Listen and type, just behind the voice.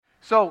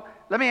So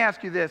let me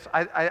ask you this.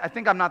 I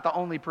think I'm not the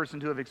only person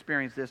to have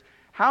experienced this.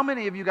 How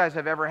many of you guys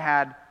have ever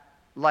had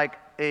like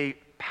a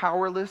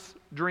powerless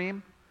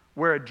dream?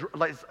 Where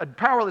a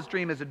powerless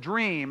dream is a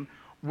dream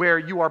where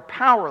you are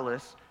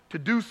powerless to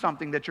do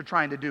something that you're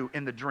trying to do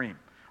in the dream.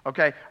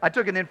 Okay, I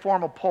took an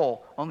informal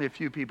poll. Only a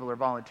few people are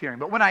volunteering.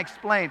 But when I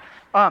explained,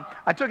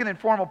 I took an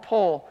informal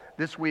poll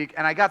this week,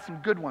 and I got some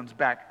good ones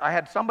back. I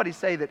had somebody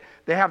say that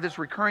they have this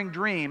recurring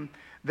dream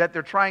that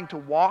they're trying to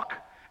walk,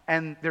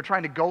 and they're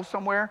trying to go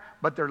somewhere,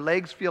 but their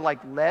legs feel like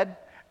lead,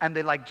 and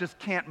they like just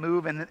can't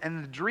move. And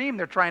in the dream,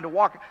 they're trying to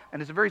walk,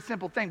 and it's a very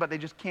simple thing, but they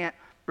just can't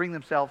bring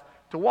themselves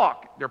to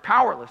walk. They're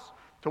powerless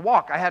to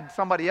walk. I had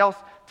somebody else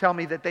tell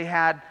me that they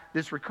had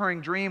this recurring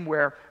dream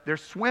where they're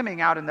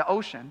swimming out in the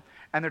ocean,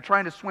 and they're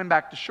trying to swim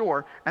back to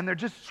shore, and they're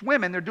just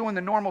swimming, they're doing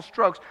the normal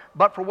strokes,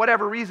 but for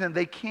whatever reason,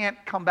 they can't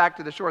come back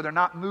to the shore. They're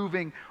not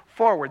moving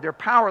forward. They're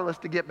powerless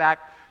to get back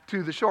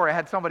to the shore. I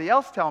had somebody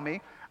else tell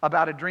me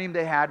about a dream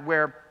they had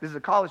where, this is a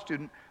college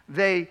student,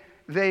 they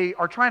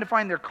are trying to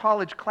find their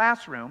college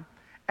classroom,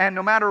 and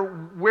no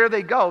matter where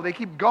they go, they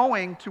keep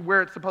going to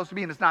where it's supposed to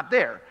be, and it's not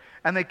there.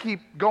 And they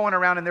keep going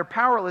around, and they're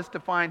powerless to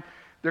find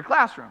their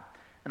classroom.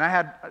 And I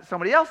had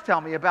somebody else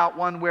tell me about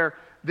one where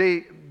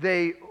they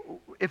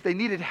if they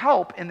needed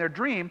help in their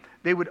dream,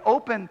 they would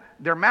open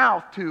their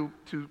mouth to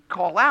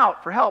call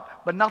out for help,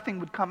 but nothing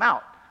would come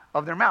out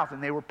of their mouth,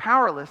 and they were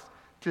powerless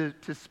to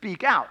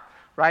speak out,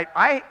 right?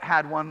 I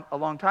had one a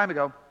long time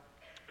ago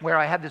where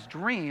I had this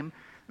dream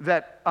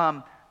that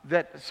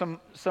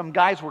some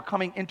guys were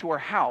coming into our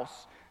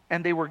house,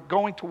 and they were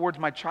going towards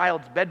my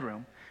child's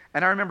bedroom,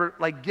 and I remember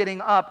like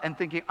getting up and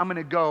thinking, I'm going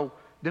to go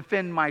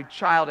defend my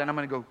child, and I'm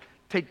going to go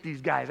take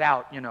these guys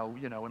out, you know,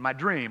 in my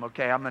dream.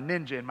 Okay, I'm a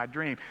ninja in my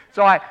dream.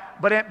 So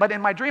but in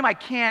my dream, I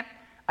can't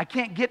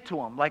get to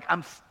them. Like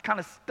I'm kind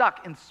of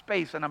stuck in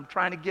space, and I'm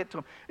trying to get to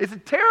them. It's a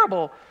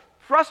terrible,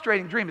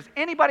 frustrating dream. Has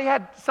anybody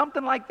had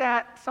something like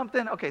that?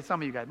 Something? Okay,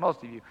 some of you guys,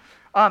 most of you.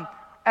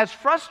 As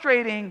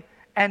frustrating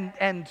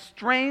and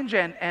strange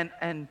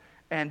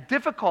and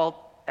difficult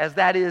as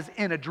that is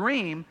in a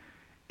dream,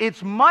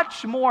 it's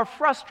much more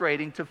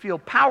frustrating to feel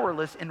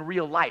powerless in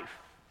real life.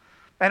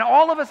 And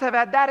all of us have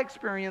had that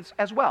experience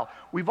as well.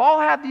 We've all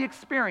had the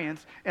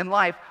experience in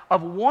life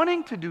of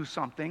wanting to do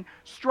something,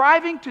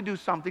 striving to do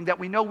something that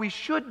we know we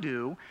should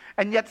do,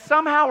 and yet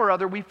somehow or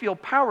other we feel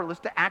powerless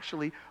to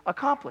actually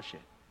accomplish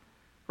it.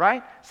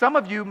 Right? Some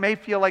of you may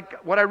feel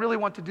like what I really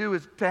want to do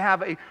is to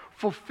have a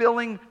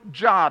fulfilling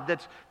job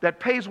that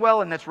pays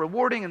well and that's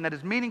rewarding and that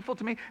is meaningful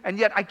to me, and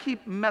yet I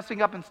keep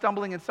messing up and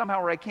stumbling, and somehow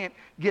or I can't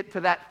get to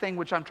that thing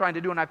which I'm trying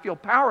to do, and I feel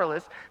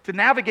powerless to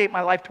navigate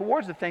my life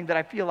towards the thing that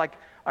I feel like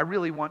I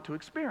really want to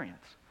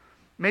experience.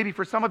 Maybe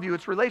for some of you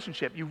it's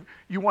relationship.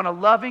 You want a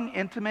loving,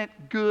 intimate,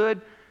 good,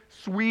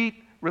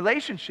 sweet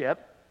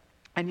relationship,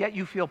 and yet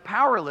you feel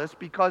powerless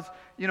because,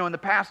 in the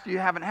past you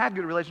haven't had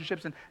good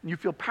relationships, and you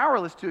feel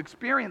powerless to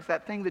experience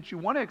that thing that you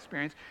want to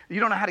experience. You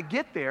don't know how to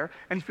get there,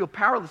 and you feel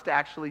powerless to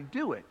actually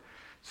do it.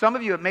 Some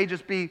of you, it may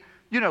just be,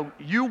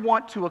 you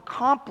want to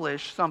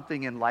accomplish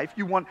something in life.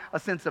 You want a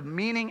sense of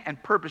meaning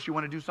and purpose. You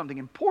want to do something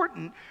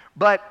important,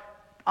 but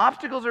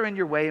obstacles are in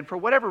your way, and for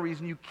whatever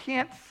reason, you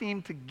can't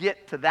seem to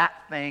get to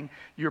that thing.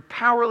 You're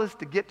powerless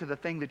to get to the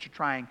thing that you're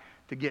trying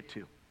to get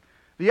to.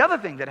 The other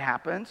thing that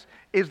happens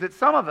is that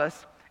some of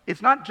us,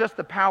 it's not just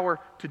the power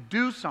to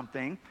do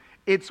something,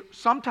 it's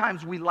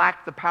sometimes we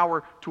lack the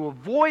power to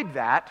avoid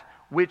that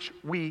which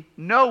we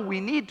know we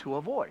need to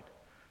avoid.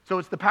 So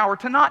it's the power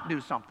to not do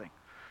something.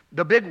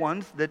 The big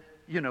ones that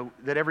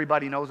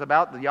everybody knows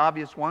about, the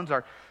obvious ones,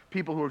 are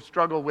people who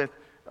struggle with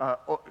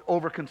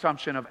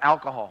overconsumption of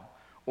alcohol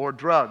or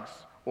drugs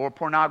or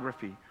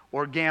pornography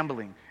or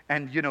gambling,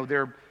 and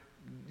you're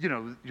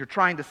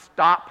trying to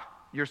stop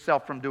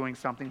yourself from doing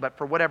something, but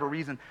for whatever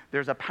reason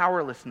there's a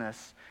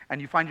powerlessness,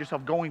 and you find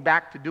yourself going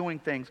back to doing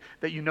things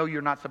that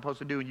you're not supposed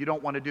to do, and you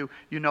don't want to do.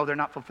 They're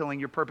not fulfilling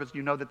your purpose.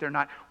 That they're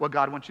not what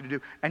God wants you to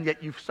do, and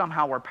yet you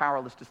somehow are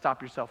powerless to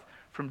stop yourself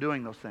from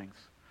doing those things.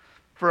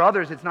 For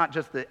others, it's not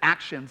just the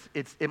actions,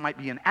 it might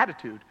be an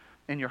attitude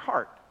in your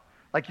heart.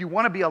 Like you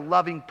want to be a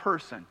loving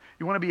person,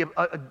 you want to be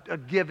a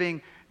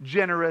giving,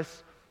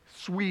 generous,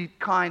 sweet,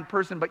 kind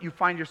person, but you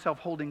find yourself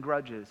holding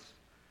grudges,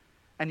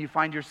 and you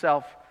find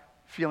yourself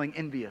feeling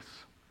envious,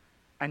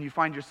 and you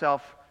find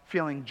yourself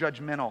feeling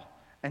judgmental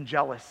and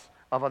jealous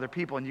of other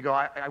people, and you go,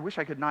 I wish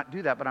I could not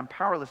do that, but I'm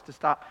powerless to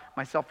stop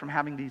myself from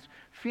having these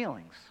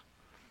feelings.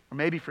 Or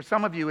maybe for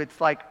some of you,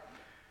 it's like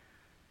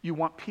you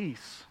want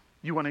peace.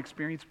 You want to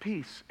experience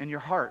peace in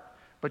your heart,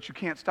 but you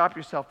can't stop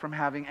yourself from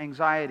having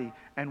anxiety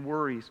and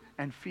worries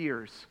and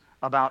fears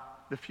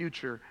about the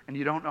future, and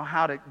you don't know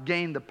how to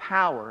gain the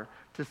power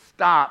to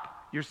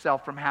stop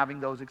yourself from having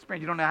those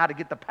experiences. You don't know how to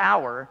get the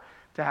power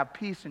to have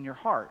peace in your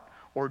heart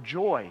or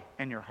joy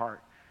in your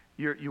heart.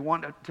 You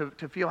want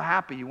to feel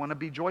happy, you want to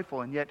be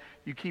joyful, and yet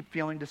you keep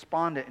feeling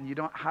despondent,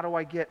 and how do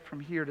I get from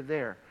here to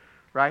there,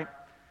 right?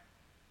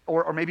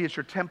 Or maybe it's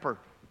your temper.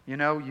 You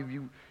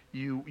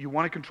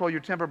want to control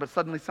your temper, but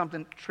suddenly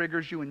something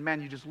triggers you, and man,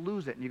 you just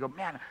lose it, and you go,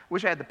 man, I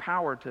wish I had the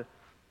power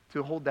to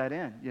to hold that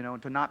in,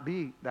 and to not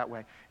be that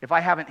way. If I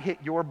haven't hit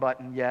your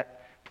button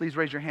yet, please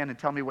raise your hand and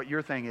tell me what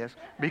your thing is,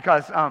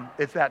 because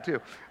it's that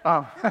too.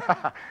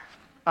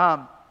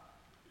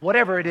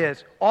 Whatever it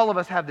is, all of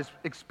us have this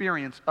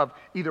experience of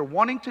either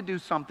wanting to do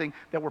something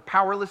that we're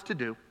powerless to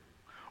do,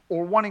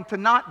 or wanting to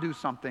not do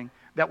something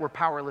that we're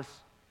powerless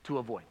to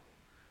avoid.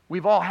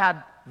 We've all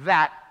had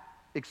that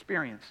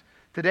experience.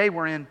 Today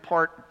we're in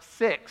part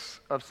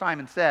 6 of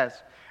Simon Says,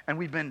 and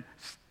we've been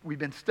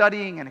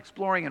studying and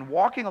exploring and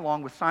walking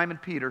along with Simon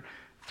Peter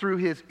through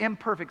his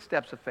imperfect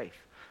steps of faith.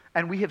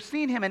 And we have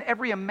seen him in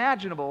every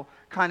imaginable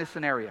kind of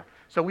scenario.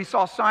 So we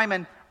saw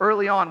Simon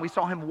early on, we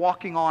saw him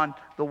walking on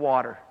the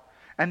water.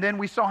 And then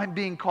we saw him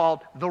being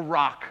called the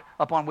rock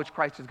upon which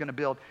Christ is going to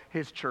build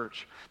his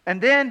church.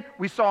 And then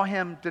we saw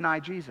him deny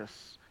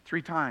Jesus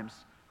 3 times.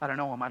 I don't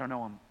know him, I don't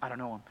know him, I don't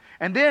know him.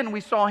 And then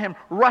we saw him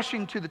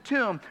rushing to the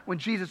tomb when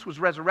Jesus was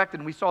resurrected.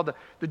 And we saw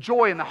the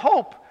joy and the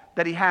hope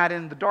that he had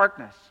in the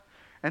darkness.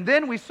 And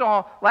then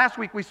last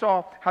week we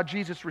saw how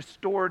Jesus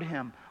restored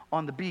him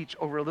on the beach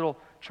over a little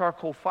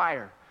charcoal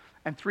fire.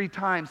 And 3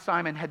 times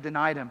Simon had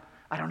denied him.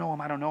 I don't know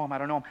him, I don't know him, I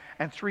don't know him.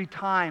 And 3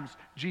 times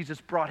Jesus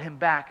brought him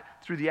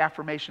back through the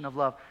affirmation of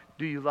love.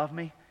 Do you love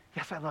me?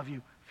 Yes, I love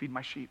you. Feed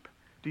my sheep.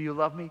 Do you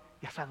love me?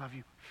 Yes, I love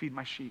you. Feed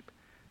my sheep.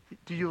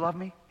 Do you love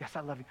me? Yes,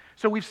 I love you.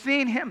 So we've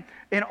seen him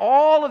in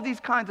all of these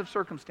kinds of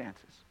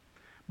circumstances.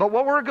 But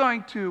what we're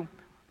going to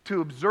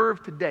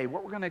observe today,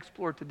 what we're going to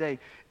explore today,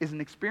 is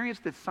an experience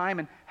that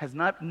Simon has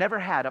never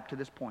had up to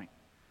this point.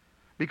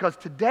 Because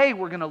today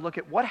we're going to look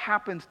at what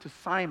happens to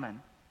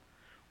Simon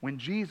when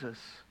Jesus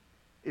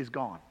is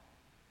gone.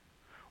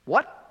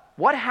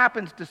 What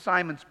happens to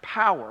Simon's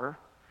power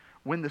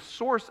when the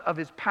source of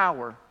his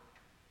power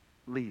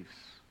leaves?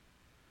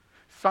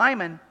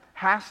 Simon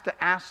has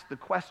to ask the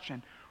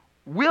question,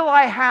 will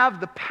I have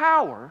the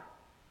power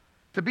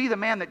to be the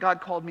man that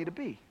God called me to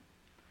be?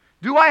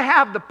 Do I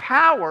have the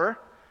power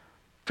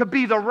to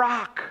be the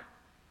rock?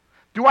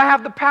 Do I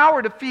have the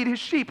power to feed his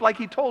sheep like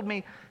he told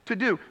me to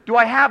do? Do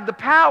I have the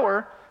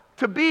power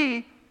to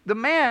be the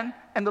man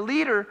and the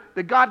leader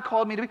that God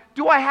called me to be?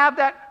 Do I have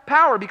that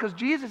power? Because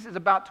Jesus is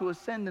about to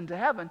ascend into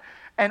heaven.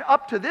 And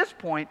up to this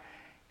point,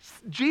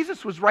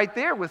 Jesus was right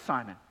there with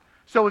Simon.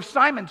 So if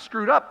Simon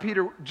screwed up,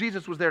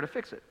 Jesus was there to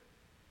fix it.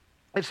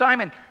 If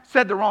Simon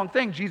said the wrong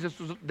thing, Jesus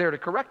was there to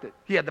correct it.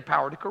 He had the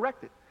power to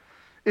correct it.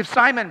 If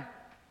Simon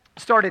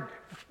started,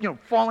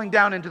 falling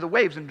down into the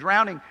waves and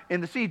drowning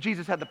in the sea,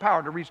 Jesus had the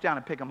power to reach down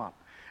and pick him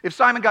up. If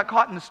Simon got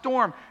caught in the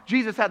storm,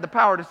 Jesus had the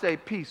power to say,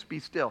 peace, be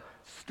still.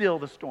 Still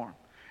the storm.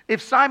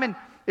 If Simon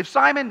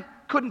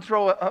couldn't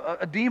throw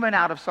a demon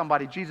out of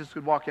somebody, Jesus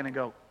could walk in and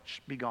go, shh,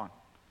 be gone.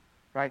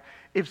 Right?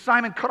 If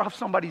Simon cut off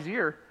somebody's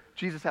ear,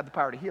 Jesus had the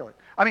power to heal it.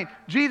 I mean,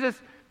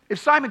 if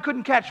Simon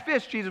couldn't catch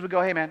fish, Jesus would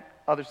go, hey man,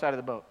 other side of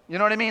the boat. You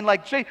know what I mean?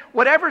 Like,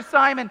 whatever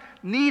Simon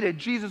needed,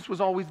 Jesus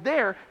was always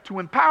there to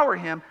empower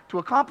him to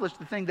accomplish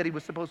the thing that he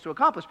was supposed to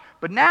accomplish.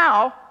 But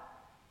now,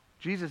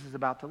 Jesus is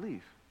about to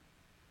leave.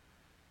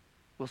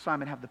 Will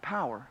Simon have the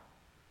power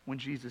when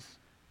Jesus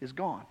is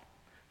gone?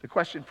 The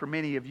question for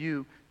many of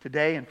you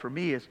today and for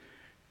me is,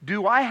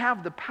 do I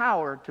have the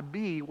power to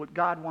be what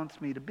God wants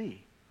me to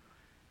be?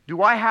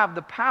 Do I have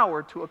the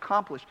power to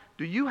accomplish?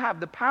 Do you have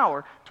the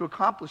power to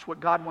accomplish what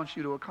God wants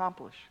you to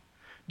accomplish?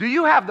 Do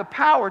you have the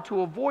power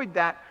to avoid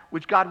that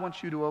which God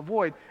wants you to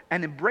avoid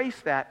and embrace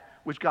that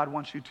which God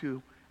wants you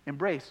to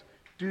embrace?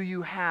 Do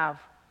you have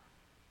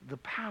the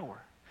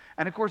power?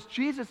 And of course,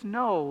 Jesus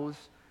knows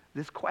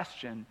this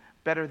question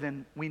better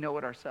than we know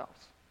it ourselves.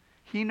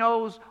 He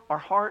knows our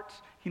hearts.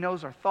 He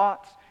knows our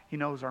thoughts. He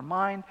knows our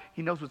mind.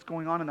 He knows what's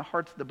going on in the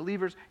hearts of the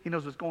believers. He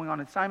knows what's going on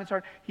in Simon's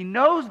heart. He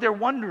knows they're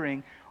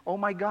wondering, oh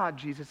my God,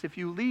 Jesus, if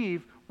you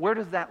leave, where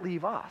does that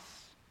leave us?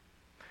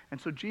 And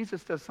so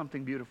Jesus does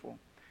something beautiful.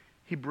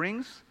 He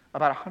brings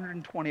about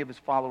 120 of his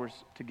followers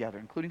together,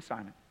 including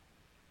Simon.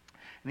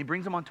 And he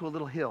brings them onto a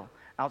little hill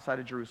outside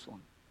of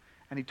Jerusalem.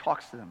 And he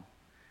talks to them.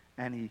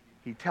 And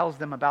he tells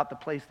them about the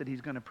place that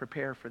he's going to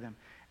prepare for them.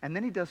 And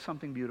then he does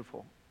something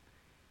beautiful.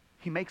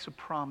 He makes a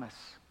promise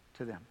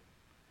to them.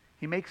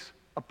 He makes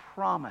a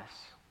promise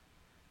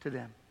to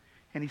them.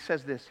 And he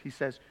says this. He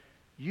says,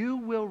 you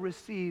will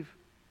receive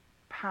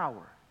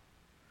power.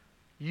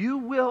 You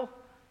will,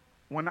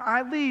 when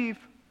I leave,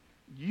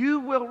 you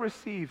will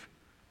receive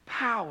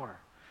power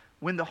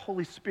when the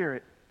Holy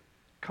Spirit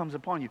comes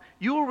upon you.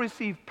 You will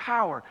receive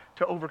power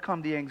to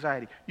overcome the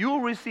anxiety. You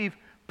will receive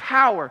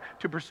power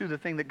to pursue the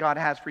thing that God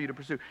has for you to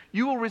pursue.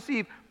 You will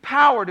receive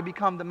power to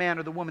become the man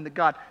or the woman that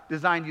God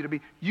designed you to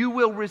be. You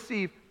will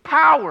receive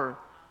power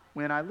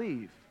when I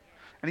leave.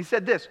 And he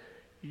said this,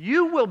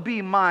 you will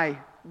be my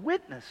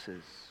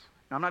witnesses.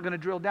 Now, I'm not going to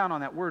drill down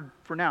on that word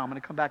for now. I'm going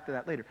to come back to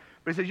that later.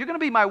 But he says, you're going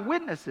to be my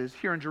witnesses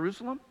here in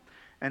Jerusalem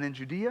and in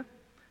Judea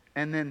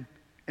and then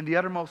in the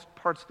uttermost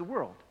parts of the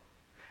world.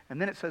 And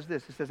then it says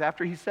this. It says,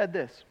 after he said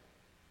this,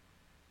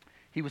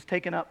 he was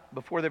taken up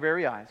before their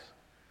very eyes,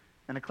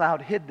 and a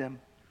cloud hid them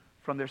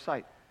from their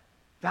sight.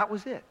 That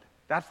was it.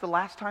 That's the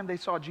last time they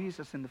saw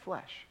Jesus in the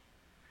flesh.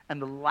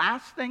 And the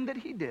last thing that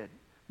he did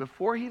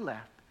before he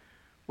left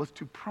was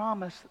to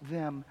promise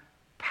them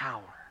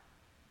power.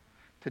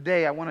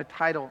 Today, I want to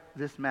title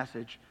this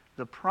message,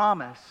 The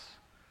Promise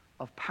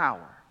of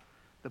Power.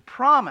 The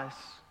Promise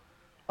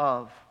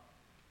of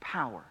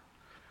Power.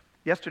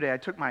 Yesterday, I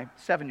took my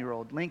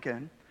 7-year-old,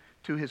 Lincoln,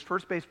 to his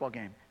first baseball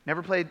game.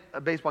 Never played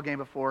a baseball game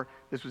before.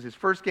 This was his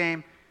first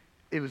game.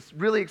 It was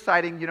really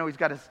exciting. You know, he's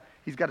got his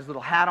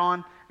little hat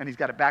on, and he's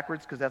got it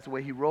backwards because that's the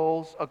way he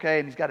rolls, okay?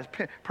 And he's got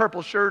his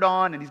purple shirt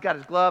on, and he's got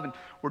his glove, and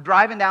we're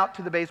driving out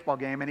to the baseball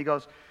game, and he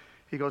goes,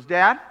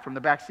 Dad, from the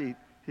back seat.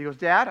 He goes,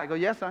 Dad? I go,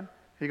 yes, son.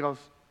 He goes,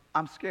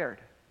 I'm scared.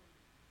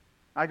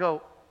 I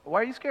go,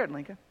 why are you scared,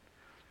 Lincoln?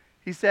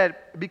 He said,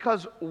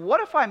 because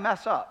what if I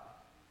mess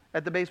up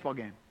at the baseball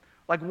game?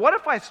 Like, what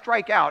if I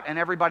strike out and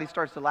everybody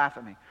starts to laugh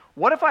at me?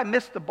 What if I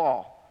miss the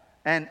ball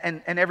and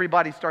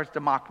everybody starts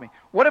to mock me?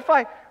 What if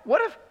I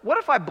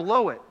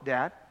blow it,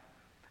 Dad?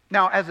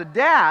 Now, as a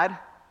dad,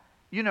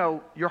 you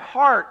know, your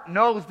heart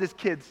knows this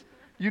kid,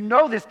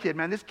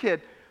 man. This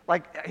kid,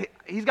 like,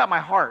 he's got my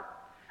heart.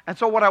 And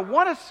so what I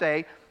want to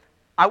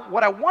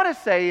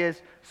say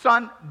is,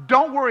 son,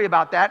 don't worry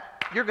about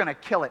that. You're going to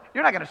kill it.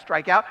 You're not going to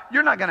strike out.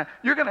 You're going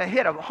to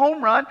hit a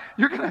home run.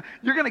 You're going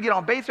to get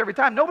on base every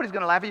time. Nobody's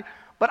going to laugh at you.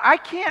 But I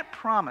can't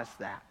promise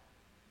that.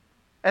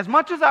 As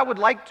much as I would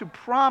like to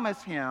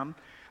promise him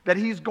that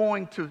he's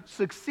going to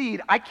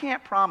succeed, I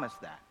can't promise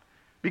that.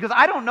 Because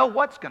I don't know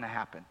what's going to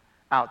happen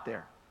out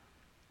there.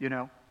 You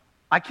know?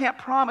 I can't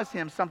promise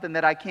him something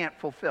that I can't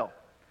fulfill.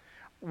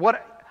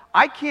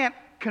 I can't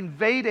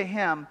convey to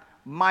him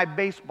my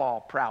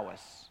baseball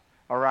prowess.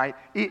 All right?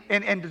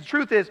 And the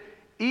truth is,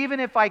 even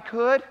if I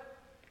could,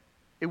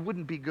 it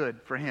wouldn't be good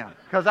for him.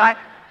 Because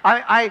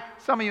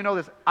some of you know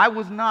this, I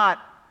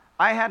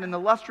had an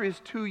illustrious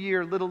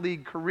 2-year Little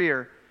League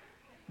career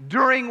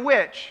during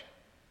which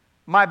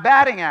my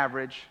batting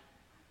average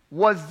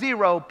was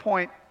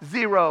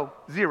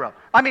 0.00.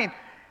 I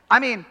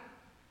mean,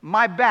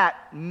 my bat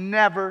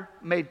never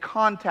made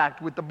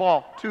contact with the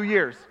ball 2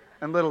 years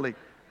in Little League.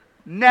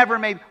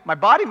 My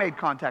body made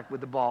contact with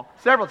the ball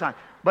several times,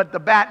 but the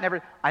bat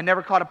I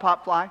never caught a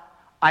pop fly.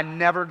 I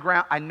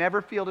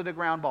never fielded a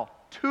ground ball.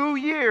 2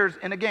 years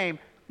in a game,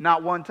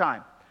 not one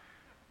time.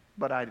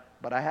 But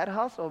I had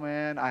hustle,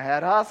 man. I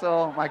had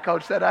hustle. My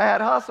coach said I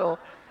had hustle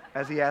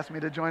as he asked me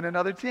to join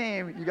another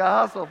team. You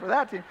got hustle for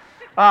that team.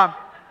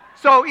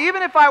 So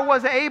even if I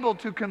was able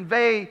to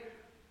convey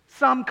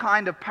some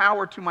kind of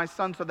power to my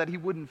son so that he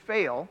wouldn't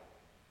fail,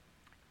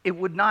 it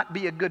would not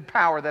be a good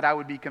power that I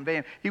would be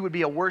conveying. He would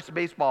be a worse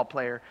baseball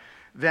player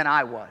than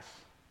I was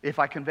if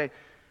I conveyed.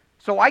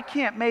 So I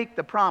can't make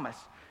the promise.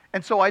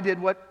 And so I did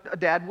what a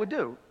dad would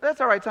do.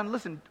 That's all right, son.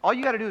 Listen, all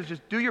you got to do is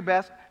just do your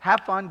best,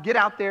 have fun, get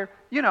out there,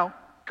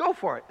 go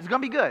for it. It's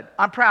going to be good.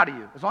 I'm proud of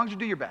you as long as you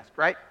do your best,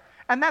 right?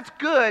 And that's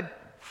good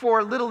for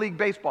a Little League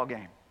baseball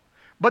game.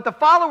 But the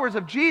followers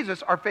of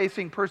Jesus are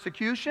facing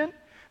persecution.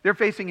 They're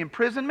facing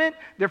imprisonment.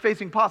 They're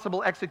facing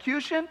possible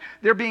execution.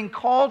 They're being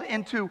called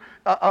into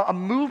a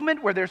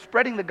movement where they're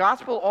spreading the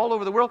gospel all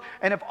over the world.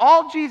 And if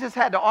all Jesus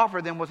had to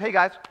offer them was, hey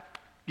guys,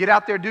 get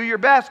out there, do your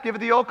best, give it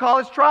the old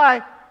college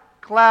try,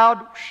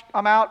 cloud,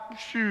 I'm out,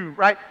 shoo,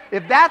 right?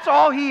 If that's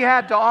all he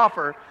had to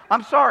offer,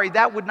 I'm sorry,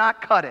 that would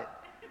not cut it.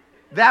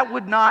 That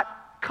would not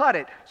cut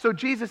it. So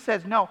Jesus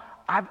says, no,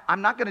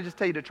 I'm not going to just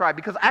tell you to try,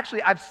 because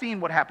actually I've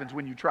seen what happens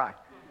when you try.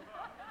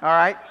 All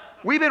right?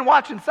 We've been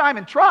watching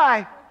Simon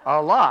try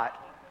a lot.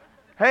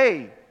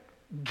 Hey,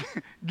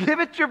 give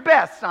it your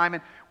best,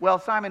 Simon. Well,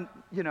 Simon,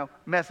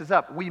 messes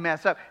up. We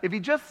mess up. If he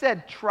just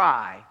said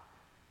try,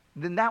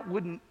 then that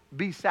wouldn't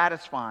be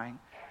satisfying.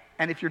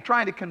 And if you're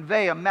trying to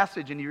convey a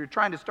message and you're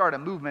trying to start a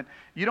movement,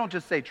 you don't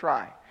just say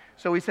try.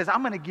 So he says,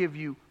 I'm going to give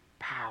you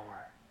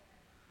power.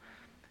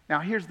 Now,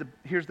 here's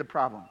the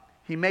problem.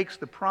 He makes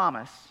the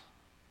promise,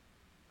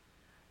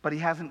 but he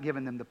hasn't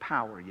given them the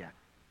power yet.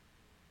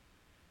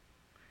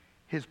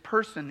 His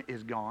person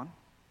is gone.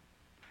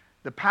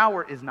 The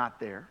power is not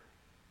there.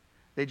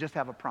 They just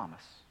have a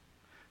promise.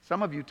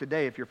 Some of you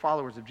today, if you're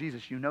followers of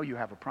Jesus, you know you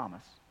have a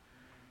promise.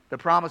 The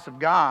promise of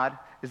God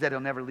is that he'll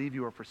never leave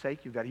you or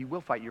forsake you, that he will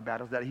fight your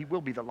battles, that he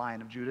will be the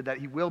Lion of Judah, that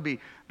he will be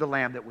the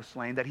Lamb that was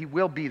slain, that he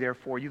will be there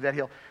for you, that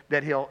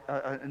he'll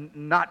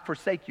not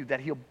forsake you, that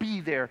he'll be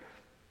there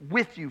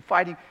with you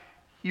fighting.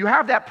 You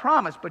have that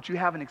promise, but you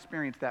haven't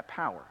experienced that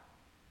power,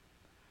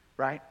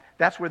 right?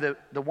 That's where the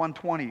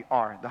 120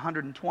 are, the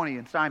 120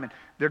 in Simon.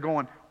 They're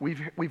going,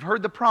 we've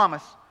heard the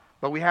promise,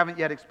 but we haven't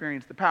yet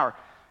experienced the power.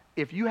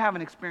 If you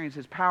haven't experienced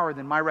his power,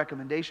 then my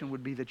recommendation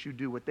would be that you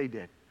do what they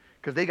did.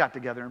 Because they got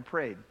together and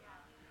prayed.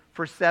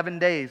 For 7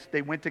 days,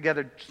 they went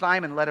together.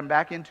 Simon led them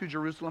back into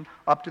Jerusalem,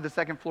 up to the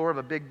second floor of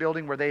a big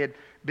building where they had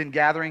been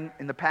gathering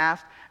in the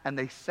past, and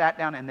they sat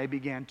down and they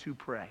began to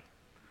pray.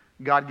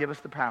 God, give us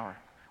the power.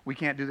 We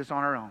can't do this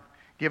on our own.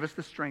 Give us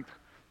the strength.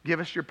 Give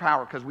us your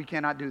power, because we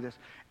cannot do this.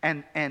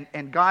 And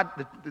God,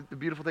 the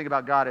beautiful thing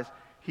about God is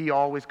he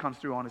always comes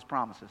through on his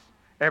promises.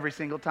 Every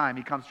single time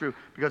he comes through.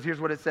 Because here's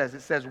what it says.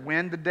 It says,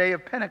 when the day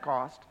of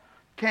Pentecost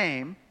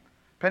came,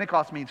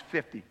 Pentecost means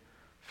 50.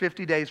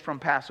 50 days from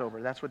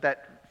Passover. That's what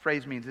that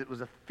phrase means. It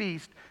was a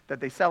feast that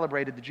they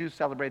celebrated. The Jews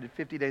celebrated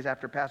 50 days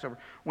after Passover.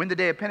 When the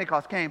day of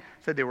Pentecost came,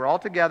 it said they were all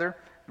together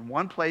in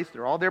one place.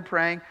 They're all there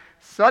praying.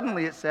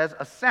 Suddenly, it says,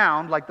 a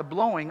sound like the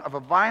blowing of a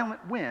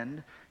violent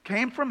wind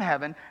came from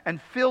heaven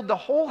and filled the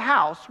whole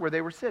house where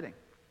they were sitting.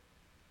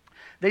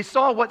 They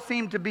saw what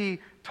seemed to be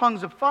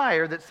tongues of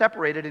fire that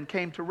separated and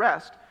came to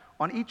rest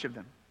on each of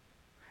them.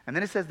 And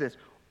then it says this,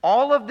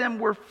 all of them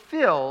were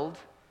filled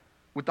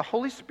with the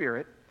Holy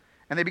Spirit,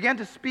 and they began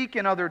to speak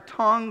in other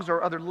tongues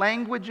or other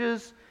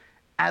languages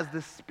as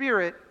the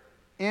Spirit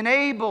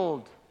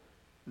enabled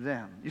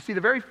them. You see,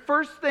 the very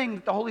first thing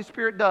that the Holy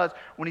Spirit does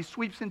when he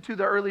sweeps into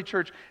the early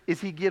church is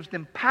he gives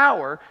them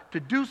power to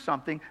do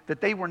something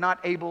that they were not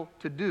able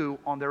to do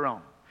on their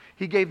own.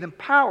 He gave them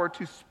power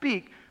to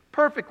speak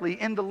perfectly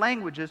in the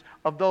languages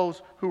of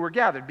those who were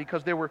gathered,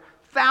 because there were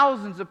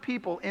thousands of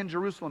people in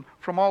Jerusalem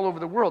from all over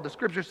the world. The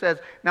scripture says,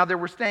 now there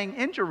were staying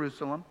in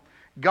Jerusalem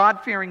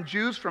God-fearing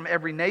Jews from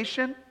every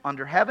nation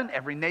under heaven,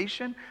 every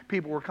nation.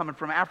 People were coming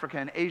from Africa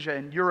and Asia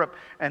and Europe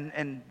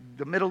and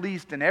the Middle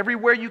East and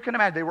everywhere you can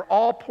imagine. They were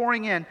all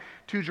pouring in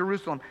to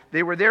Jerusalem.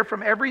 They were there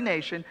from every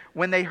nation.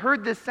 When they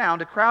heard this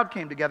sound, a crowd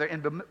came together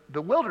in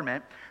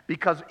bewilderment,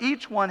 because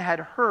each one had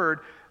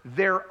heard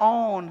their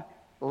own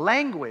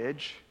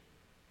language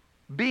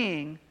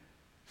being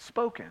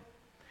spoken.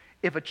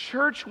 If a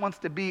church wants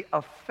to be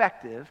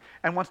effective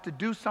and wants to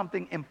do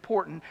something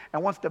important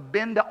and wants to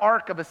bend the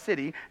arc of a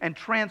city and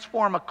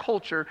transform a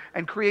culture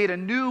and create a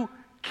new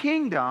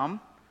kingdom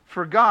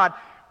for God,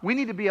 we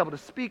need to be able to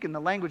speak in the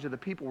language of the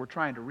people we're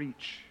trying to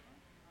reach.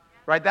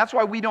 Right? That's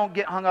why we don't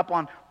get hung up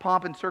on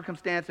pomp and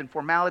circumstance and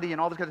formality and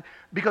all this kind of stuff,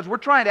 because we're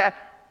trying to,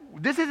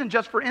 this isn't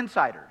just for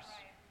insiders.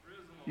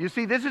 You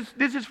see, this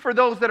is for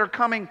those that are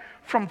coming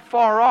from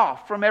far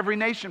off, from every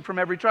nation, from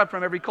every tribe,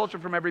 from every culture,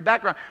 from every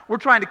background. We're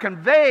trying to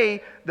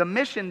convey the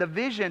mission, the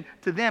vision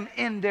to them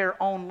in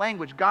their own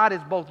language. God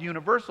is both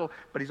universal,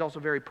 but he's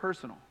also very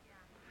personal.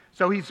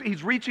 So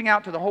he's reaching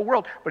out to the whole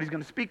world, but he's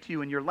going to speak to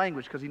you in your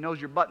language, because he knows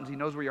your buttons. He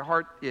knows where your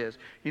heart is.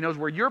 He knows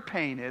where your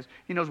pain is.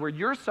 He knows where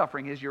your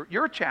suffering is,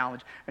 your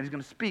challenge, and he's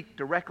going to speak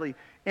directly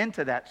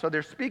into that. So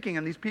they're speaking,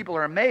 and these people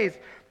are amazed,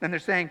 and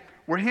they're saying,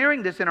 we're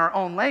hearing this in our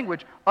own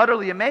language.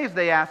 Utterly amazed,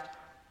 they asked,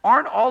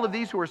 aren't all of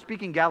these who are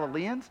speaking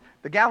Galileans?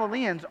 The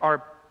Galileans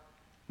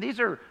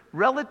these are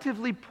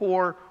relatively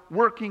poor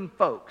working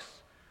folks.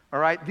 All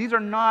right? These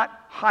are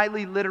not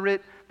highly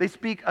literate. They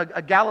speak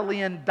a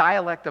Galilean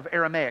dialect of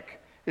Aramaic.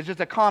 It's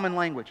just a common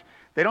language.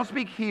 They don't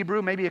speak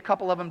Hebrew. Maybe a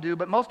couple of them do,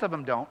 but most of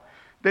them don't.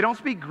 They don't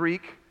speak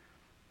Greek.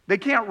 They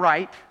can't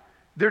write.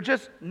 They're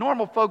just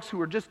normal folks who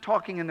are just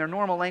talking in their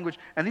normal language,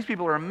 and these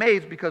people are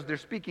amazed because they're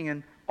speaking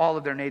in all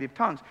of their native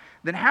tongues.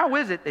 Then how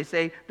is it, they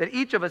say, that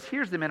each of us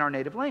hears them in our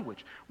native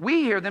language?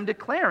 We hear them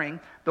declaring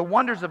the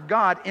wonders of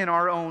God in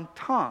our own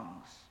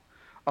tongues.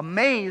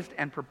 Amazed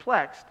and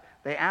perplexed,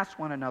 they ask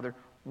one another,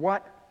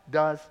 what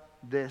does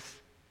this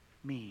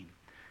mean?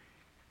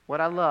 What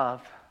I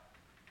love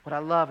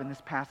in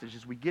this passage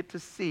is we get to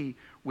see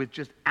with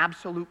just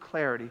absolute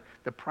clarity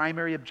the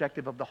primary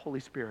objective of the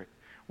Holy Spirit,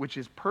 which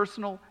is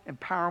personal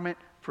empowerment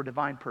for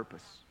divine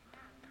purpose.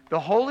 The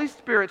Holy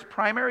Spirit's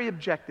primary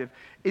objective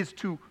is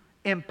to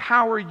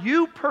empower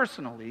you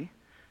personally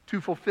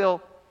to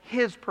fulfill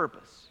his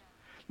purpose.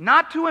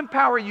 Not to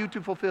empower you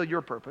to fulfill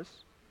your purpose.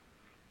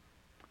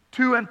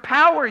 To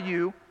empower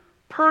you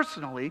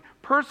personally,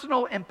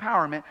 personal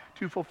empowerment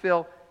to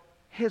fulfill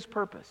his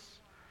purpose.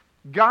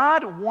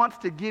 God wants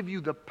to give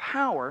you the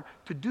power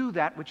to do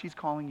that which he's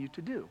calling you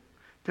to do.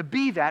 To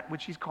be that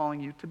which he's calling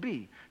you to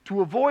be.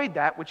 To avoid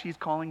that which he's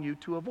calling you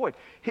to avoid.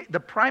 The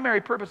primary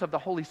purpose of the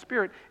Holy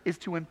Spirit is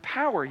to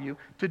empower you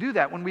to do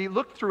that. When we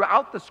look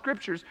throughout the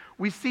scriptures,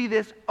 we see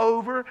this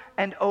over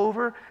and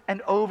over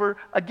and over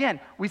again.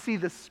 We see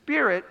the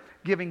Spirit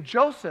giving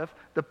Joseph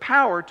the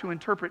power to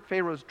interpret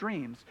Pharaoh's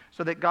dreams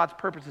so that God's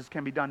purposes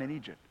can be done in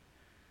Egypt.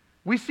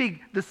 We see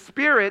the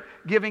Spirit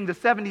giving the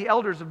 70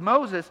 elders of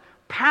Moses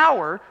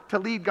power to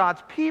lead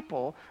God's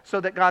people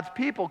so that God's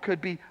people could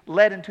be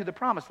led into the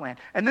promised land.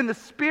 And then the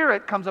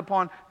Spirit comes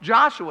upon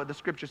Joshua, the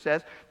scripture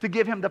says, to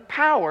give him the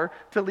power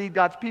to lead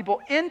God's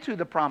people into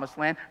the promised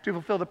land to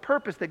fulfill the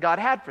purpose that God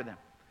had for them.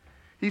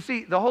 You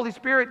see, the Holy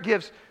Spirit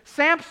gives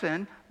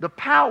Samson the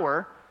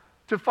power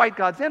to fight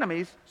God's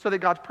enemies so that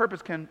God's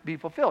purpose can be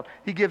fulfilled.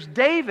 He gives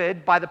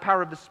David, by the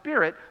power of the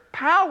Spirit,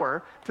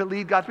 power to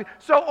lead God's people.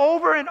 So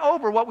over and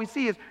over, what we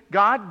see is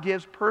God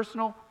gives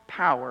personal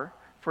power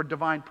for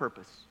divine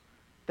purpose.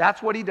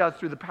 That's what he does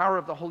through the power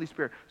of the Holy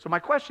Spirit. So my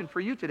question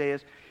for you today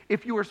is,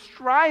 if you are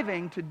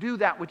striving to do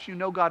that which you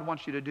know God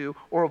wants you to do,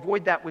 or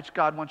avoid that which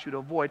God wants you to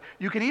avoid,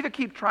 you can either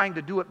keep trying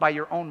to do it by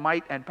your own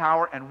might and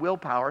power and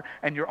willpower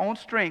and your own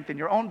strength and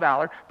your own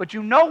valor, but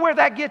you know where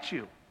that gets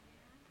you.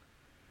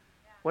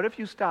 What if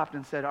you stopped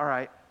and said, all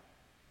right,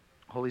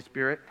 Holy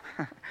Spirit,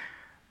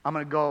 I'm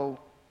going to go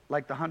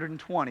like the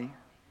 120, and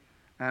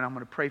I'm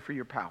going to pray for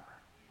your power.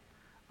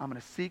 I'm going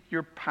to seek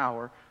your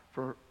power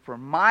for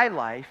my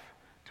life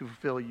to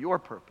fulfill your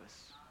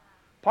purpose.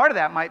 Part of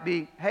that might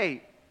be,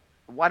 hey,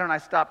 why don't I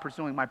stop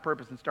pursuing my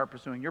purpose and start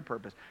pursuing your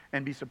purpose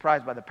and be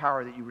surprised by the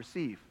power that you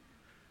receive,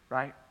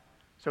 right?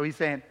 So he's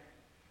saying,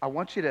 I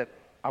want you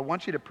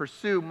to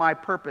pursue my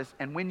purpose,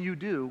 and when you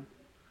do,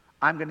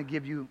 I'm going to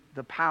give you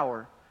the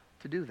power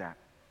to do that.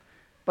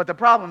 But the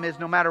problem is,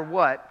 no matter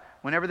what,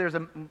 whenever there's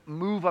a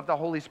move of the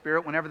Holy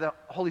Spirit, whenever the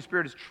Holy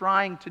Spirit is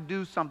trying to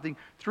do something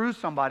through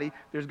somebody,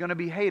 there's going to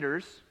be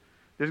haters.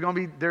 There's going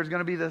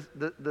to be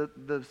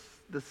the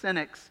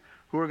cynics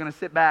who are going to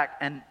sit back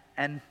and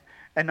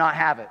not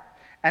have it.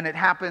 And it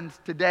happens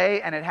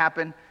today, and it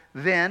happened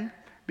then,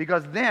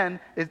 because then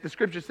the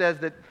Scripture says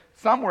that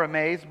some were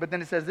amazed, but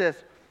then it says this: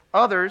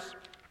 others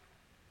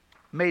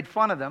made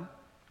fun of them,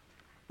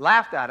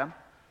 laughed at them,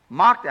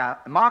 mocked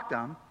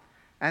them,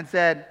 and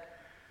said,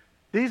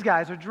 "These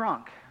guys are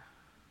drunk.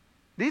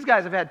 These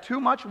guys have had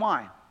too much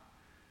wine.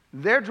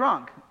 They're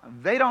drunk.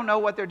 They don't know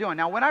what they're doing."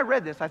 Now, when I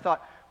read this, I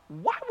thought,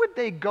 why would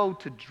they go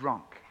to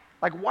drunk?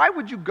 Like, why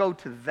would you go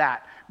to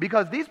that?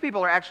 Because these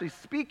people are actually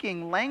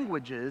speaking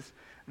languages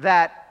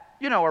that,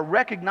 are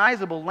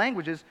recognizable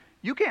languages.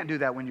 You can't do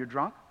that when you're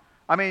drunk.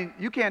 I mean,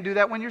 you can't do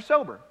that when you're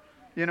sober.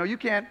 You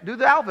can't do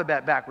the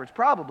alphabet backwards,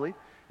 probably.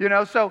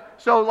 So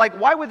like,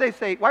 why would they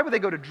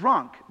go to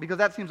drunk? Because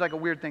that seems like a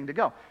weird thing to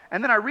go.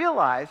 And then I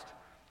realized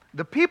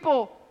the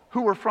people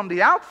who were from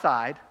the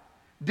outside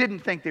didn't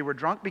think they were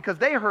drunk because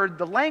they heard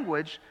the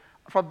language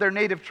from their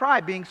native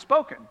tribe being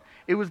spoken.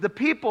 It was the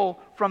people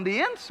from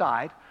the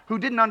inside who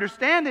didn't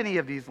understand any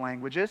of these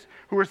languages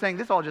who were saying,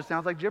 this all just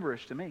sounds like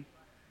gibberish to me,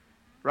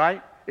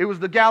 right? It was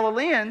the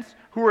Galileans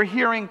who were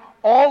hearing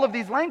all of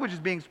these languages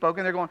being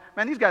spoken. They're going,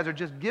 man, these guys are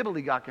just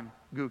gibbly-gawking,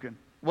 gookin,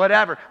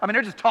 whatever. I mean,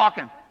 they're just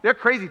talking. They're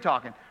crazy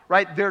talking,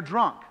 right? They're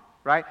drunk,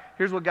 right?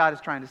 Here's what God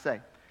is trying to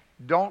say.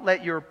 Don't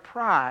let your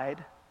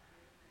pride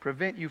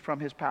prevent you from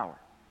His power.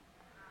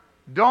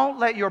 Don't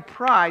let your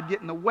pride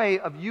get in the way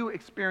of you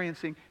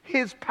experiencing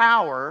His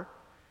power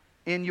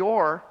in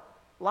your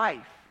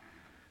life.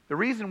 The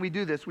reason we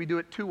do this, we do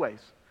it two ways.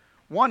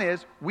 One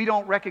is we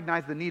don't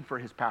recognize the need for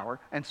His power,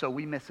 and so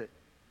we miss it,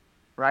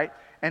 right?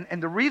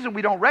 And the reason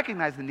we don't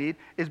recognize the need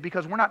is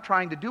because we're not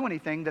trying to do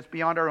anything that's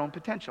beyond our own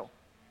potential.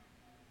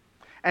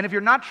 And if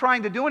you're not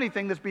trying to do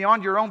anything that's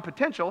beyond your own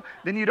potential,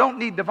 then you don't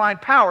need divine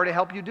power to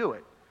help you do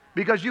it,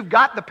 because you've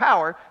got the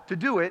power to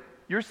do it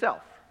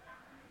yourself.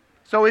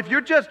 So if you're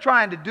just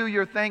trying to do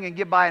your thing and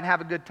get by and have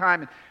a good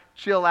time and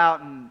chill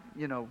out and,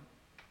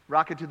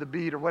 rock it to the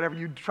beat or whatever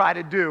you try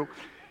to do,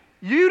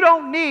 you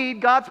don't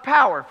need God's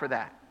power for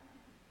that.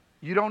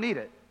 You don't need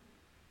it.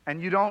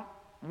 And you don't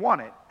want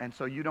it. And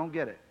so you don't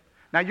get it.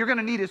 Now, you're going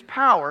to need His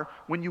power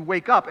when you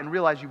wake up and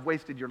realize you've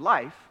wasted your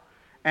life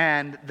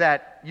and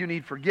that you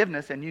need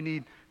forgiveness and you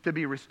need to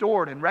be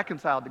restored and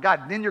reconciled to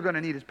God. Then you're going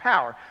to need His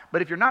power.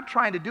 But if you're not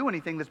trying to do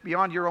anything that's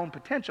beyond your own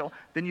potential,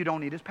 then you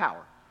don't need His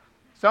power.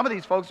 Some of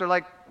these folks are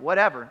like,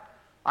 whatever.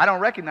 I don't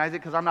recognize it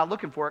because I'm not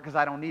looking for it because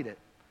I don't need it.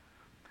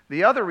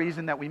 The other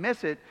reason that we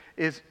miss it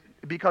is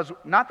because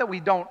not that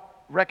we don't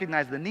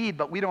recognize the need,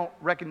 but we don't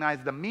recognize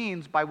the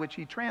means by which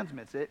He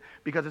transmits it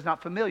because it's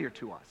not familiar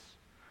to us.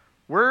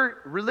 We're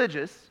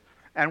religious,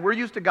 and we're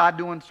used to God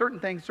doing certain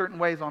things certain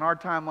ways on our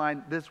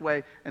timeline this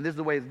way, and this is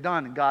the way it's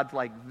done, and God's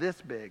like this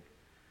big,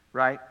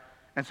 right?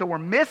 And so we're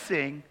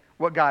missing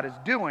what God is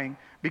doing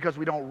because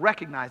we don't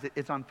recognize it.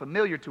 It's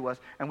unfamiliar to us,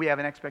 and we have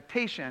an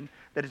expectation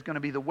that it's going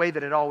to be the way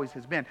that it always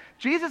has been.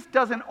 Jesus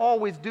doesn't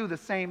always do the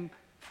same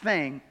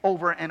thing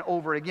over and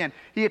over again.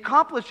 He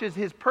accomplishes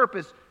His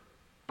purpose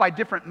by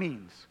different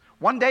means.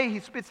 One day He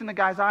spits in the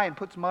guy's eye and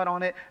puts mud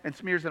on it and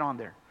smears it on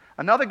there.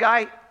 Another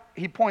guy,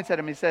 He points at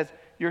him and He says,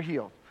 "You're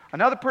healed."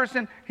 Another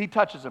person, He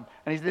touches him,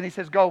 and then He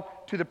says, "Go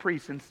to the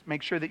priest and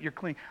make sure that you're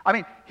clean." I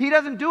mean, He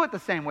doesn't do it the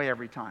same way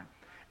every time.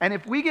 And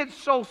if we get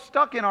so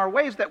stuck in our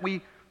ways that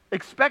we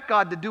expect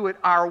God to do it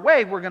our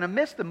way, we're going to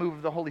miss the move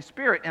of the Holy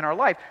Spirit in our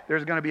life.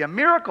 There's going to be a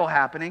miracle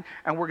happening,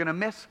 and we're going to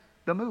miss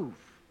the move.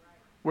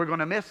 We're going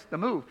to miss the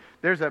move.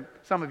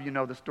 Some of you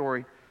know the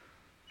story.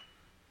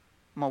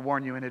 I'm going to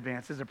warn you in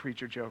advance. This is a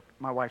preacher joke.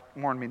 My wife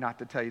warned me not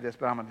to tell you this,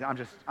 but I'm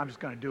just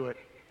going to do it.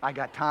 I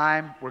got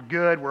time. We're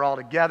good. We're all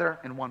together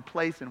in one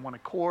place, in one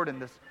accord.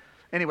 And this,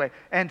 anyway.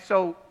 And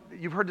so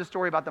you've heard the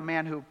story about the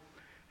man who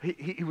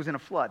he was in a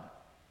flood,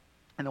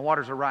 and the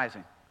waters are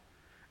rising.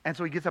 And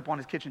so he gets up on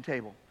his kitchen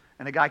table,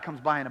 and a guy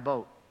comes by in a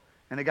boat,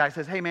 and the guy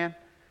says, "Hey man,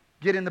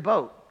 get in the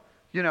boat.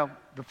 The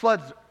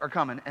floods are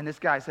coming." And this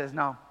guy says,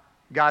 "No,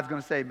 God's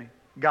going to save me.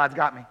 God's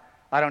got me.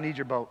 I don't need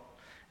your boat."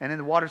 And then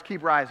the waters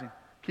keep rising.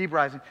 Keep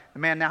rising. The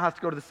man now has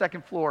to go to the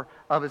second floor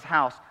of his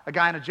house. A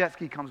guy in a jet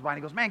ski comes by and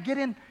he goes, "Man,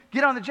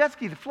 get on the jet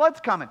ski. The flood's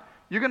coming.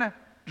 You're going to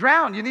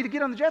drown. You need to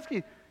get on the jet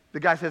ski." The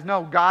guy says,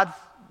 "No, God's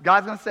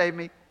going to save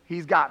me.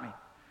 He's got me."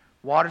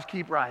 Waters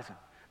keep rising.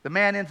 The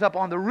man ends up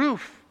on the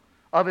roof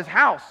of his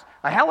house.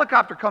 A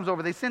helicopter comes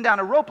over. They send down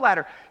a rope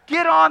ladder.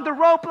 "Get on the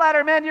rope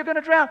ladder, man. You're going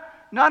to drown."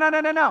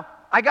 No.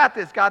 I got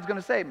this. God's going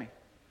to save me.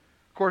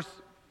 Of course,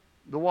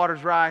 the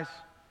waters rise.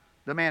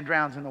 The man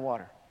drowns in the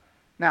water.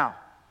 Now,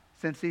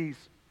 since he's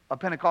a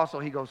Pentecostal,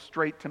 he goes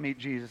straight to meet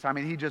Jesus. I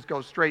mean, he just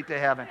goes straight to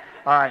heaven.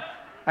 All right.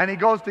 And he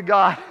goes to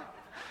God.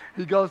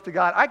 He goes to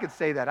God. I could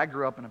say that. I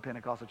grew up in a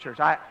Pentecostal church.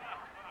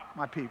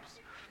 My peeps.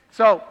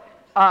 So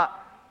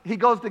he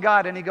goes to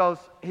God and he goes,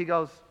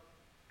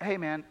 hey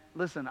man,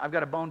 listen, I've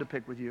got a bone to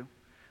pick with you.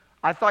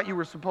 I thought you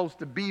were supposed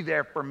to be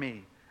there for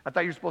me. I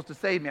thought you were supposed to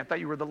save me. I thought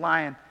you were the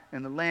lion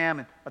and the lamb,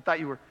 and I thought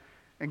you were,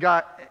 and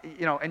God,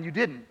 and you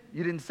didn't.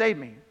 You didn't save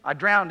me. I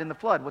drowned in the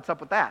flood. What's up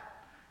with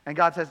that? And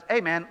God says,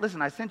 hey man,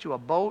 listen, I sent you a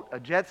boat, a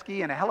jet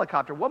ski, and a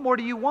helicopter. What more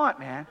do you want,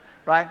 man?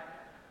 Right?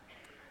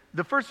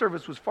 The first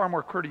service was far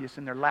more courteous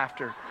in their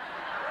laughter.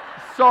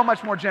 So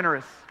much more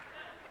generous.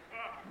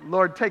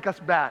 Lord, take us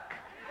back.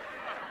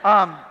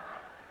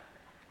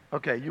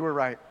 Okay, you were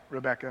right,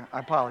 Rebecca. I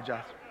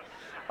apologize.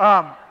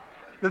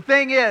 The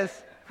thing is,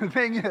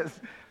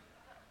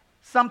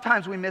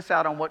 sometimes we miss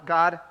out on what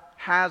God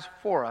has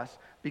for us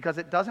because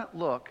it doesn't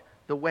look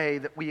the way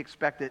that we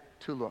expect it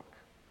to look.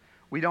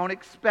 We don't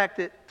expect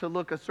it to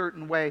look a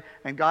certain way,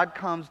 and God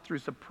comes through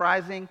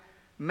surprising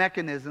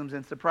mechanisms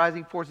and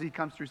surprising forces. He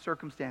comes through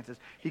circumstances.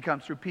 He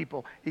comes through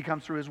people. He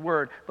comes through His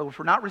Word. But if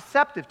we're not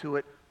receptive to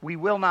it, we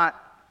will not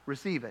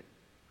receive it.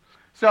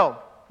 So,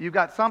 you've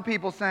got some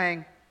people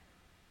saying,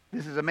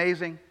 this is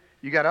amazing.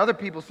 You got other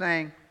people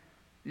saying,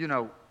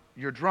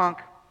 you're drunk.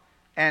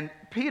 And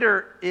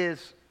Peter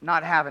is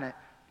not having it.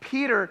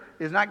 Peter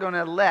is not going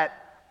to let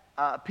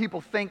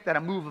people think that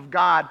a move of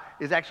God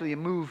is actually a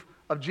move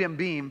of Jim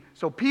Beam.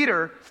 So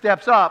Peter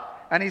steps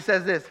up and he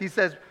says this. He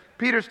says,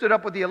 Peter stood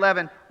up with the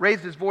 11,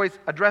 raised his voice,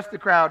 addressed the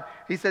crowd.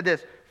 He said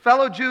this,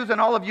 fellow Jews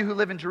and all of you who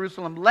live in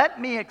Jerusalem,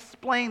 let me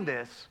explain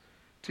this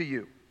to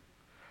you.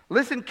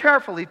 Listen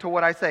carefully to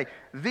what I say.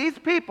 These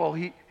people,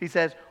 he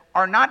says,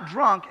 are not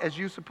drunk as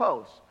you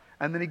suppose.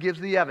 And then he gives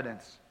the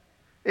evidence.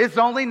 It's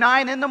only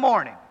 9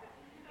 a.m.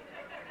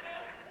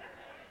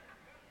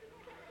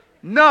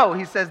 No,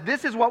 he says,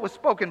 this is what was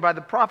spoken by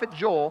the prophet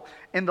Joel.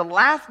 In the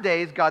last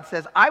days, God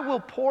says, I will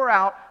pour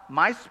out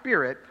my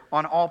spirit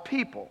on all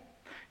people.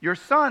 Your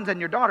sons and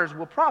your daughters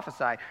will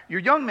prophesy. Your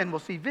young men will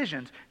see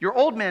visions. Your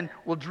old men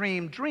will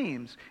dream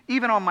dreams.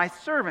 Even on my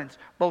servants,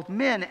 both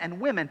men and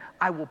women,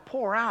 I will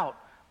pour out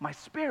my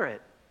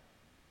spirit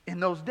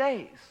in those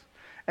days.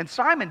 And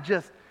Simon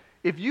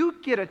if you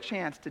get a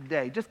chance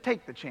today, just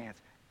take the chance.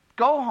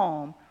 Go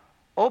home.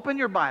 Open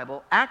your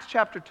Bible, Acts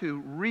chapter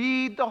 2,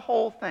 read the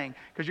whole thing,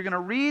 because you're going to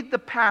read the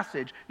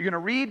passage, you're going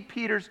to read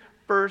Peter's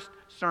first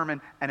sermon,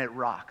 and it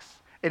rocks.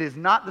 It is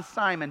not the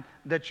Simon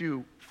that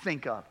you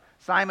think of.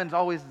 Simon's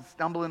always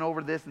stumbling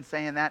over this and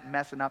saying that and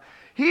messing up.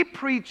 He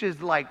preaches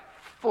like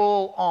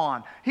full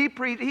on. He's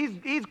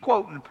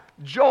quoting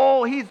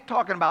Joel, he's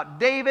talking about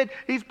David,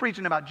 he's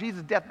preaching about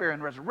Jesus' death, burial,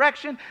 and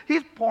resurrection.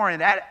 He's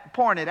pouring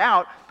it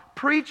out,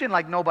 preaching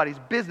like nobody's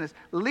business,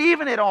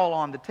 leaving it all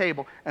on the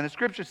table. And the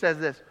scripture says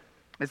this.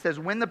 It says,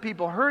 when the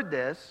people heard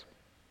this,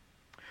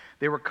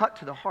 they were cut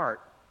to the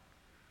heart.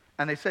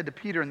 And they said to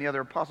Peter and the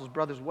other apostles,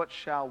 brothers, what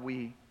shall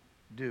we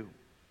do?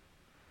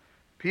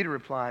 Peter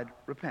replied,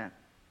 repent.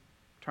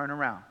 Turn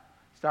around.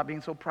 Stop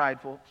being so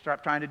prideful.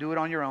 Stop trying to do it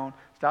on your own.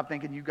 Stop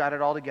thinking you got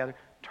it all together.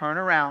 Turn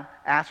around.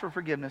 Ask for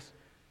forgiveness.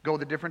 Go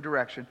the different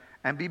direction.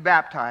 And be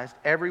baptized,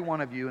 every one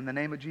of you, in the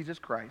name of Jesus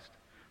Christ,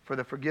 for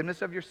the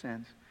forgiveness of your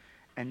sins.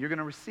 And you're going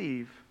to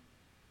receive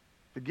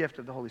the gift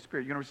of the Holy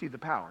Spirit. You're going to receive the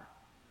power.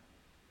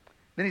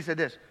 Then he said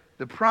this,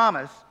 the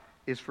promise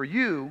is for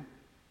you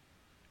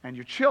and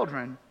your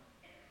children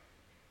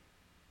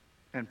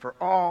and for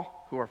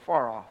all who are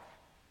far off,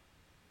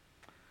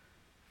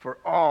 for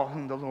all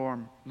whom the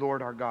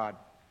Lord our God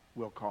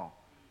will call.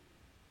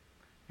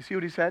 You see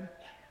what he said?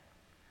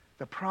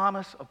 The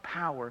promise of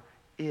power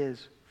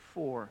is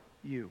for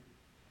you.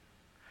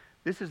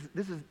 This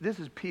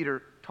is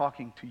Peter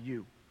talking to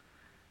you.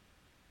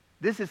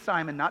 This is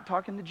Simon not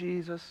talking to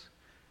Jesus,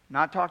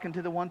 not talking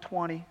to the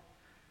 120,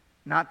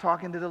 not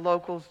talking to the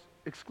locals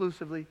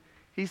exclusively.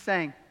 He's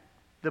saying,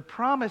 the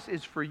promise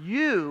is for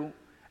you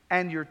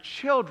and your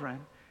children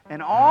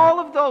and all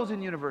of those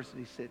in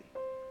University City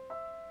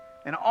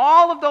and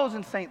all of those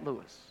in St.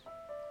 Louis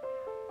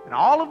and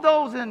all of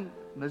those in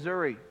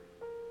Missouri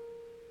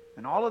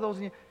and all of those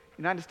in the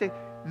United States.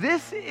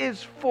 This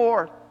is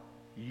for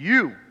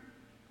you.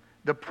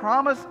 The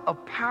promise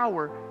of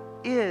power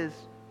is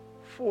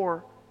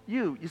for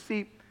you. You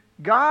see,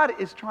 God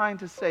is trying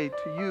to say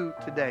to you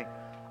today,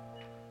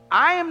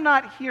 I am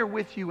not here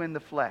with you in the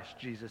flesh,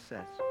 Jesus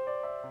says.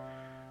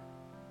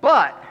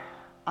 But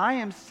I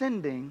am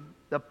sending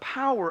the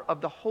power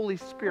of the Holy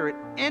Spirit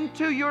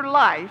into your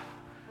life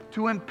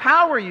to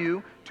empower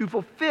you to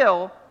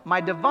fulfill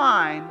my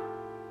divine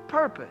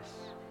purpose.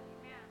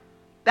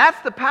 That's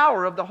the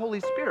power of the Holy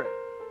Spirit.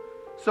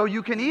 So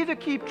you can either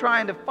keep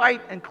trying to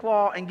fight and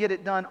claw and get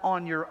it done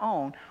on your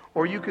own,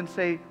 or you can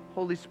say,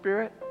 Holy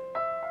Spirit,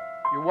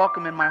 you're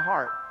welcome in my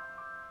heart.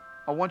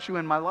 I want you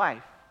in my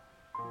life.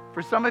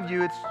 For some of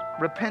you, it's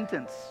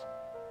repentance.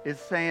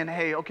 It's saying,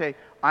 hey, okay,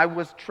 I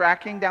was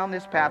tracking down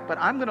this path, but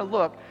I'm going to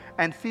look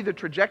and see the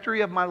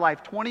trajectory of my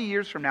life 20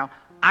 years from now.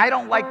 I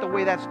don't like the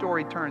way that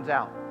story turns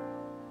out.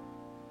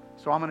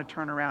 So I'm going to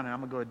turn around and I'm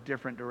going to go a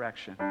different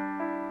direction.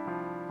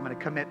 I'm going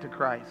to commit to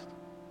Christ.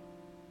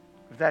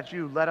 If that's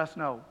you, let us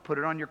know. Put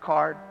it on your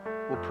card.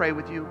 We'll pray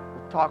with you.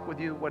 We'll talk with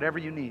you, whatever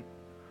you need.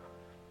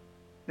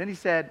 Then he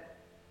said,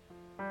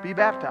 be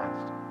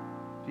baptized.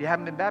 If you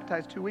haven't been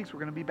baptized, 2 weeks, we're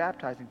going to be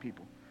baptizing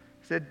people.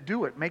 He said,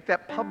 do it. Make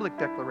that public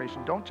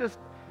declaration. Don't just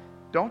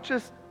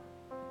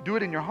do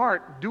it in your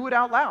heart. Do it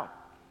out loud.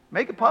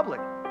 Make it public.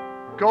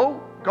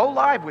 Go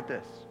live with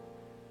this.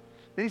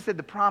 Then he said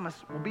the promise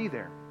will be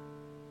there.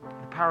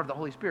 The power of the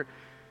Holy Spirit.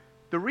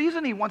 The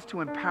reason he wants to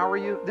empower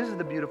you, this is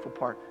the beautiful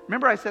part.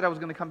 Remember I said I was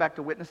going to come back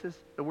to witnesses,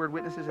 the word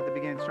witnesses at the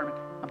beginning of the sermon?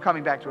 I'm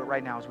coming back to it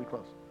right now as we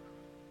close.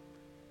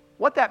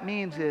 What that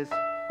means is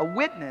a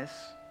witness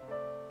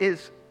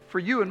is, for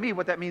you and me,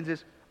 what that means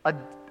is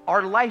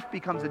our life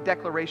becomes a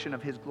declaration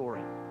of his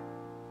glory.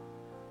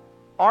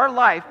 Our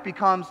life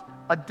becomes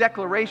a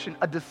declaration,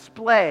 a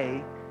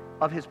display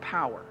of his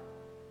power.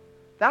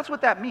 That's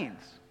what that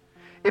means.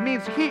 It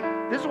means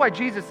this is why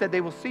Jesus said they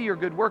will see your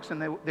good works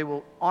and they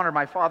will honor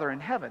my Father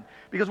in heaven.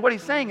 Because what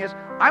he's saying is,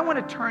 I want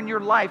to turn your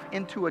life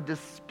into a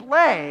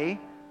display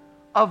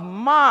of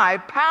my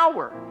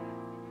power.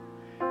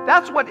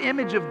 That's what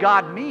image of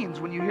God means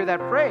when you hear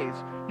that phrase.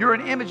 You're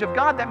an image of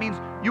God. That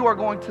means you are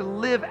going to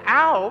live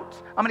out.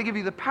 I'm going to give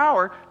you the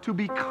power to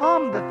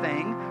become the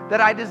thing that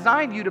I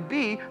designed you to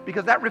be,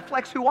 because that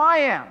reflects who I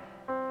am.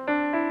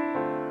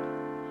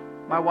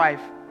 My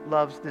wife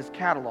loves this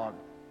catalog.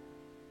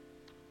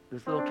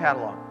 This little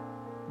catalog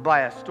by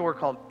a store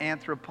called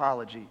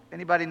Anthropologie.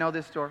 Anybody know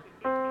this store?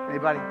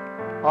 Anybody?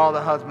 All the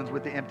husbands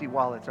with the empty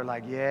wallets are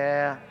like,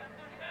 yeah.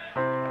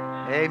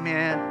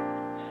 Amen.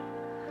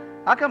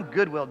 How come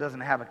Goodwill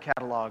doesn't have a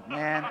catalog,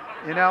 man?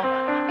 You know?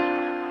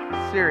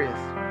 Serious.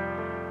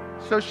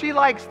 So she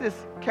likes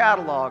this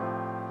catalog.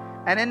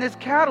 And in this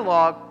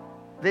catalog,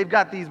 they've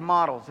got these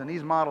models. And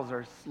these models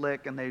are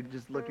slick and they're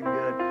just looking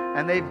good.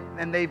 And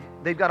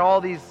they've got all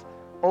these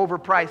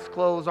overpriced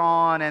clothes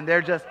on, and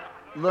they're just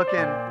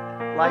looking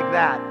like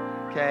that,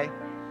 okay?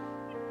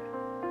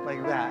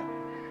 Like that.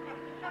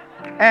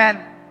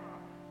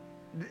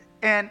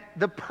 And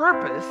the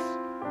purpose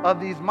of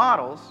these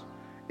models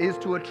is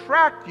to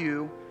attract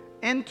you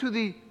into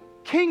the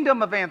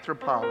kingdom of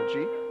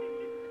anthropology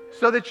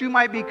so that you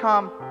might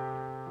become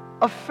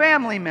a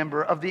family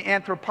member of the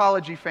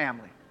Anthropologie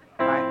family,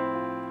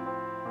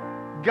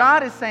 right?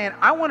 God is saying,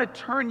 I want to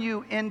turn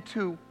you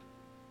into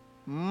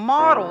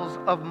models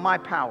of my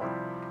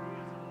power.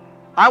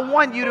 I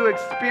want you to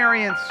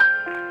experience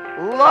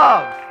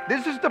love.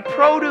 This is the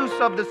produce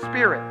of the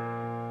Spirit.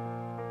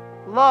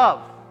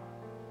 Love,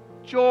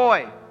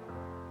 joy,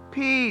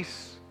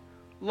 peace,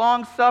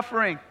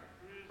 long-suffering,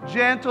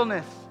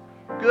 gentleness,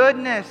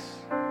 goodness,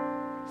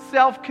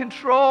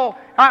 self-control.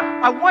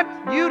 I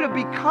want you to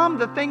become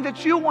the thing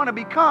that you want to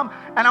become,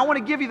 and I want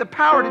to give you the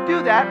power to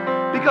do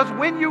that, because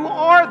when you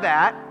are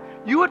that,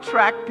 you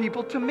attract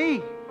people to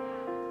me.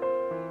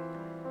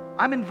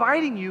 I'm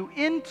inviting you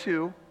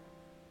into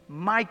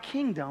my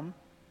kingdom,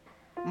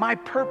 my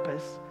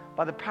purpose,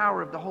 by the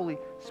power of the Holy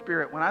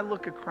Spirit. When I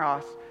look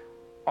across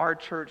our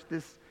church,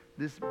 this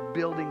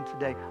building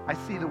today, I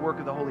see the work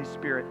of the Holy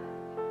Spirit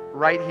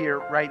right here,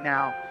 right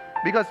now.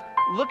 Because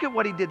look at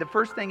what he did. The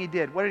first thing he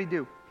did, what did he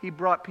do? He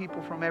brought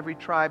people from every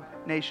tribe,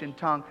 nation,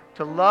 tongue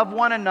to love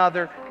one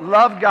another,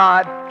 love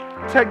God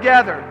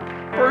together.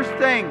 First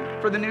thing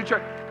for the new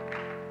church.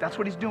 That's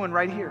what he's doing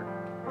right here.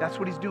 That's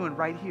what he's doing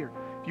right here.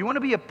 If you want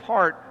to be a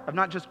part of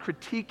not just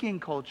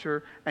critiquing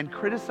culture and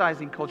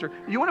criticizing culture,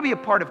 you want to be a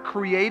part of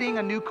creating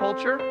a new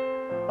culture,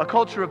 a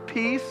culture of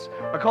peace,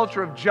 a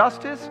culture of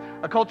justice,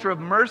 a culture of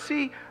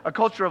mercy, a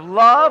culture of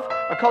love,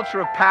 a culture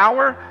of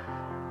power,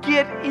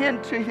 get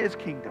into his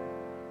kingdom.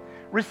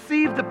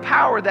 Receive the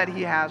power that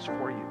he has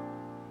for you.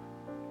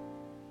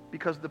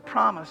 Because the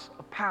promise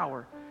of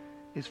power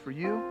is for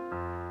you.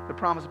 The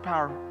promise of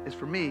power is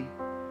for me.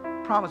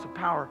 The promise of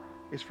power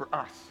is for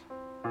us.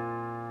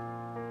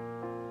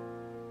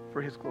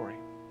 For his glory,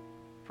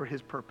 for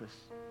his purpose,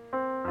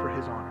 for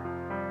his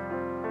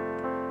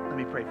honor. Let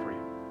me pray for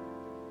you.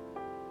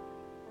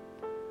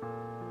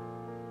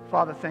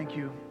 Father, thank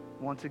you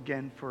once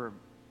again for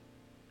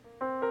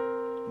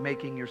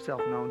making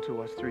yourself known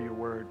to us through your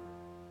word.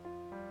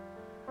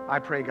 I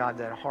pray, God,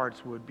 that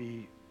hearts would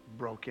be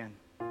broken.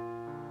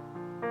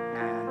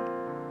 And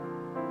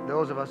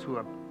those of us who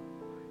have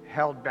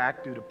held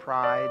back due to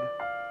pride,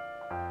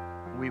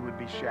 we would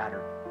be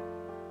shattered.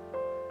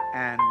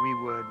 And we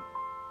would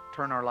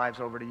turn our lives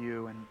over to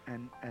you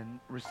and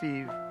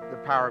receive the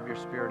power of your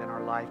Spirit in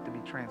our life to be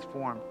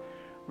transformed,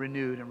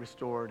 renewed, and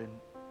restored, and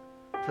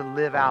to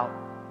live out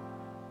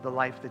the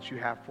life that you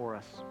have for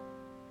us.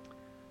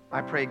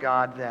 I pray,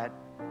 God, that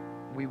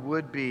we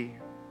would be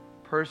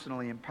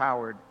personally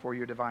empowered for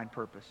your divine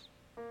purpose,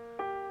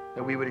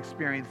 that we would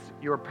experience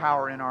your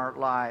power in our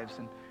lives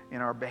and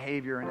in our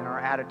behavior and in our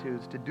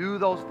attitudes to do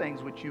those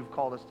things which you've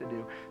called us to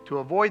do, to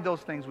avoid those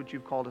things which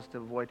you've called us to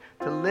avoid,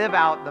 to live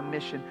out the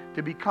mission,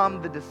 to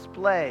become the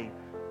display,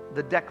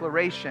 the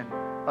declaration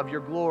of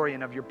your glory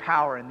and of your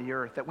power in the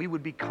earth, that we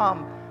would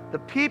become the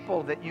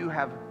people that you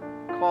have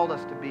called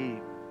us to be,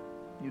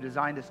 you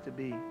designed us to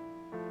be.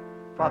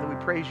 Father, we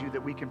praise you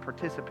that we can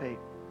participate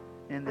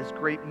in this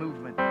great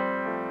movement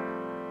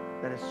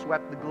that has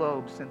swept the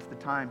globe since the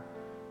time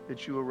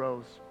that you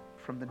arose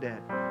from the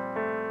dead.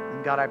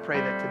 And God, I pray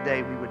that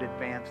today we would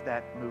advance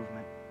that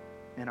movement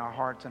in our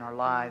hearts, in our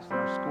lives, in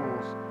our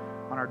schools,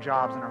 on our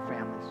jobs, and our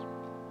families.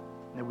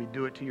 And that we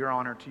do it to your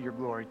honor, to your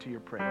glory, to your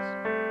praise.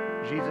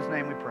 In Jesus'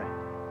 name we pray.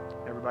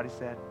 Everybody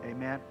said,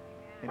 amen.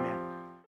 Amen.